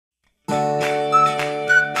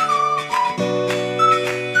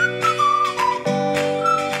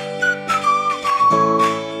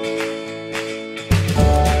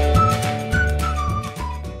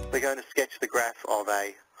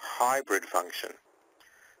hybrid function.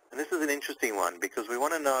 And this is an interesting one because we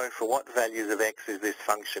want to know for what values of x is this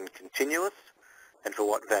function continuous and for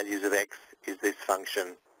what values of x is this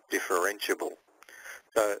function differentiable.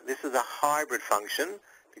 So this is a hybrid function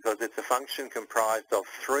because it's a function comprised of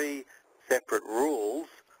three separate rules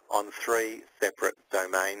on three separate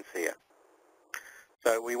domains here.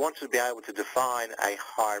 So we want to be able to define a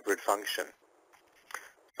hybrid function.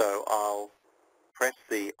 So I'll press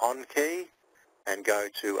the on key and go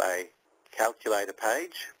to a calculator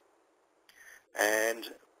page, and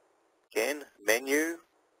again, menu,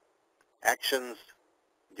 actions,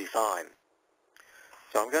 define.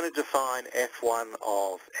 So I'm going to define f1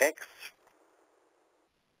 of x,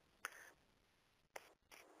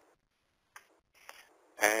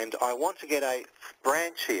 and I want to get a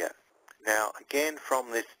branch here. Now again, from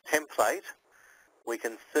this template we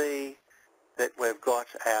can see that we've got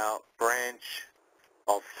our branch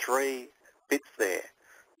of 3 bits there.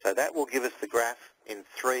 So that will give us the graph in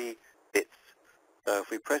 3 bits. So if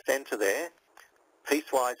we press enter there,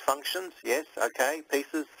 piecewise functions, yes, okay,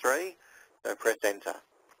 pieces 3, so press enter.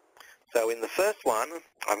 So in the first one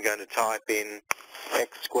I'm going to type in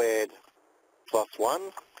x squared plus 1,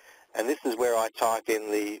 and this is where I type in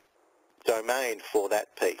the domain for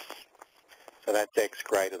that piece. So that's x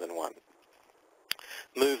greater than 1.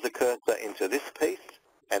 Move the cursor into this piece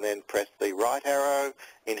and then press the right arrow.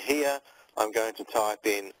 In here I'm going to type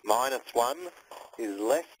in -1 is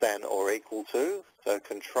less than or equal to, so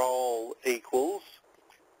control equals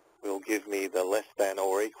will give me the less than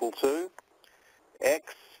or equal to,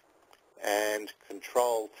 x, and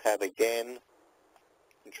control tab again,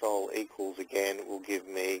 control equals again will give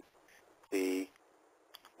me the,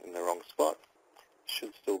 in the wrong spot,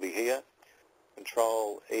 should still be here,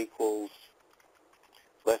 control equals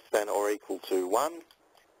less than or equal to 1.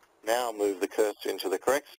 Now move the cursor into the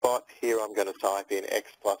correct spot. Here I'm going to type in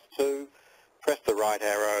x plus 2, press the right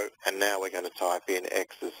arrow, and now we're going to type in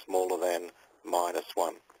x is smaller than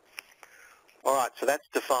 -1. Alright, so that's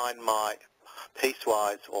defined my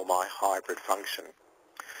piecewise or my hybrid function.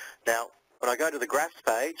 Now, when I go to the graphs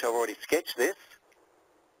page, I've already sketched this.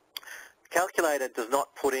 The calculator does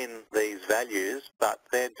not put in these values, but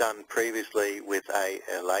they're done previously with a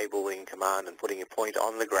labeling command and putting a point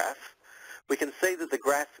on the graph. We can see that the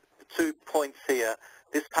graph, the 2 points here,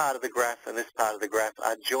 this part of the graph and this part of the graph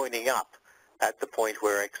are joining up at the point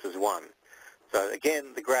where x is 1. So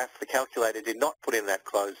again, the graph, the calculator did not put in that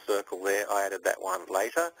closed circle there. I added that one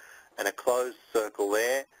later, and a closed circle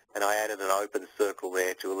there, and I added an open circle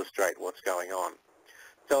there to illustrate what's going on.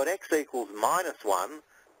 So at x equals -1,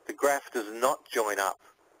 the graph does not join up.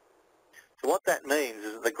 So what that means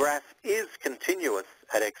is that the graph is continuous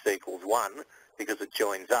at x equals 1 because it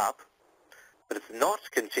joins up, but it's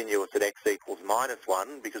not continuous at x equals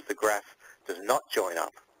 -1 because the graph does not join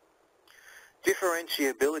up.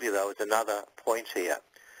 Differentiability, though, is another point here.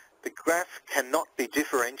 The graph cannot be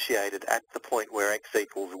differentiated at the point where x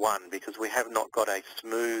equals 1 because we have not got a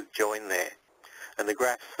smooth join there. And the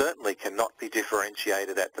graph certainly cannot be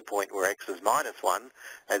differentiated at the point where x is -1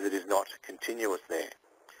 as it is not continuous there.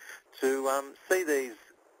 To see these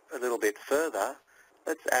a little bit further,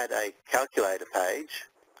 let's add a calculator page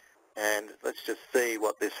and let's just see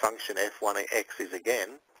what this function f1x is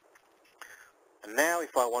again. And now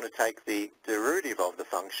if I want to take the derivative of the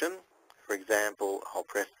function, for example, I'll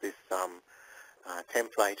press this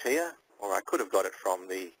template here, or I could have got it from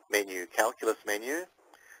the menu, calculus menu,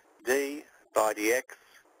 d by dx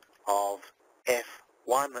of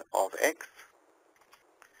f1 of x.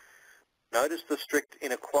 Notice the strict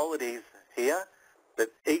inequalities here,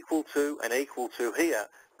 that equal to and equal to here,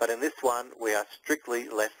 but in this one we are strictly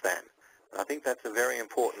less than. And I think that's a very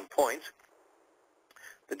important point.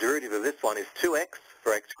 The derivative of this one is 2x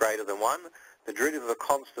for x greater than 1. The derivative of a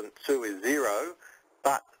constant 2 is 0,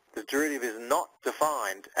 but the derivative is not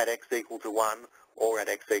defined at x equal to 1 or at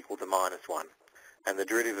x equal to -1. And the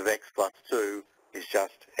derivative of x plus 2 is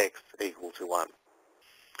just x equal to 1.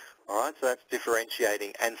 Alright, so that's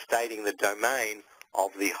differentiating and stating the domain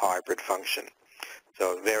of the hybrid function.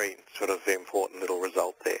 So a very sort of important little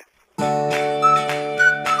result there.